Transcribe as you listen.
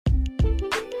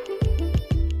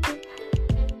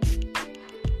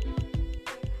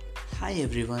Hi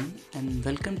everyone, and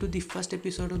welcome to the first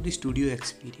episode of the Studio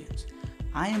Experience.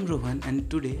 I am Rohan, and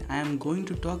today I am going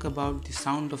to talk about the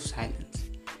sound of silence.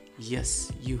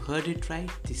 Yes, you heard it right,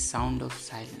 the sound of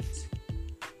silence.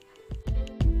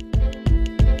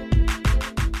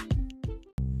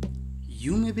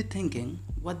 You may be thinking,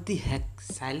 what the heck,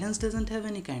 silence doesn't have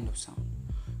any kind of sound.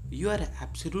 You are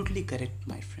absolutely correct,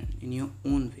 my friend, in your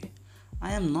own way.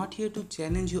 I am not here to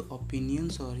challenge your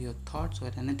opinions or your thoughts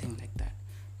or anything like that.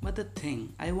 But the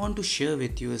thing I want to share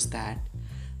with you is that,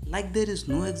 like there is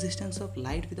no existence of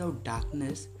light without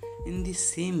darkness, in the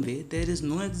same way there is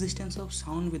no existence of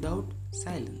sound without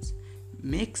silence.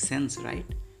 Makes sense, right?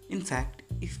 In fact,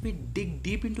 if we dig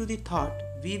deep into the thought,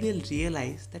 we will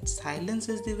realize that silence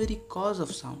is the very cause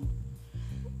of sound.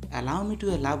 Allow me to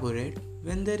elaborate.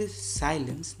 When there is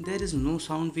silence, there is no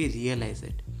sound, we realize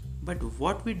it. But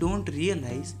what we don't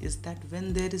realize is that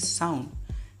when there is sound,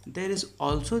 there is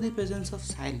also the presence of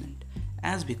silence,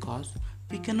 as because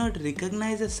we cannot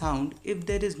recognize a sound if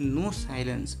there is no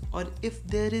silence or if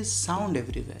there is sound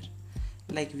everywhere.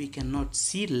 Like we cannot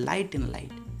see light in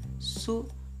light. So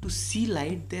to see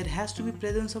light, there has to be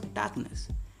presence of darkness.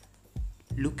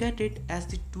 Look at it as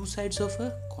the two sides of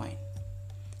a coin.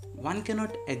 One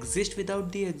cannot exist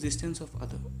without the existence of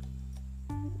other.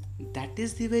 That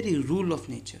is the very rule of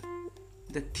nature.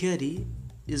 The theory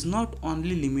is not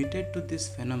only limited to this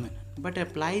phenomenon but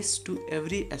applies to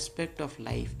every aspect of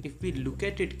life if we look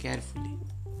at it carefully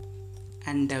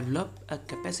and develop a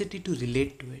capacity to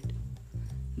relate to it.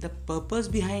 The purpose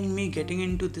behind me getting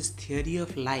into this theory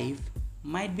of life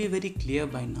might be very clear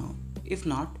by now. If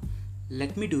not,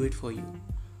 let me do it for you.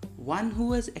 One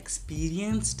who has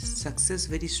experienced success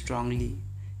very strongly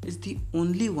is the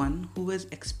only one who has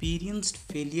experienced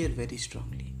failure very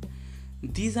strongly.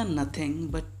 These are nothing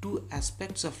but two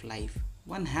aspects of life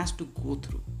one has to go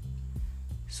through.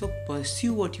 So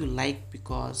pursue what you like,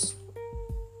 because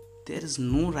there is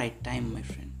no right time, my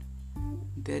friend.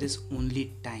 There is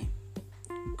only time.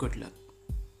 Good luck.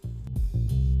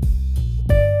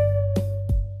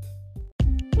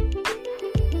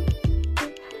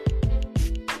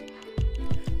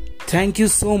 Thank you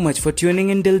so much for tuning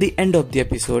in till the end of the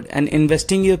episode and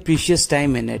investing your precious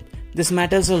time in it. This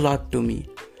matters a lot to me.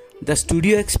 The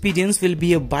Studio Experience will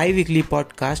be a bi-weekly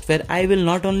podcast where I will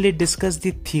not only discuss the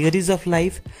theories of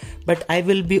life, but I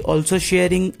will be also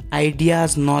sharing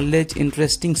ideas, knowledge,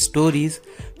 interesting stories,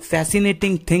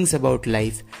 fascinating things about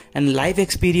life, and life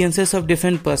experiences of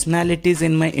different personalities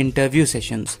in my interview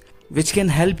sessions, which can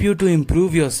help you to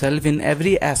improve yourself in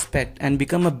every aspect and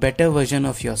become a better version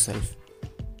of yourself.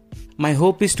 My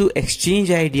hope is to exchange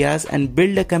ideas and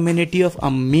build a community of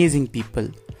amazing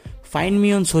people. Find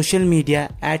me on social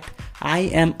media at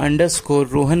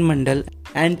 @IM_Rohan Mandal,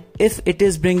 and if it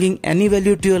is bringing any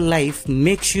value to your life,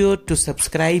 make sure to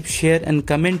subscribe, share and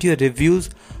comment your reviews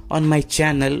on my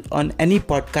channel on any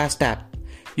podcast app.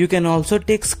 You can also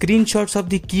take screenshots of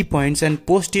the key points and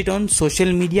post it on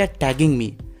social media tagging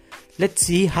me. Let's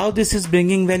see how this is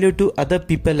bringing value to other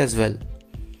people as well.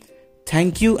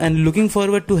 Thank you, and looking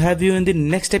forward to have you in the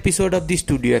next episode of the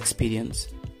Studio Experience.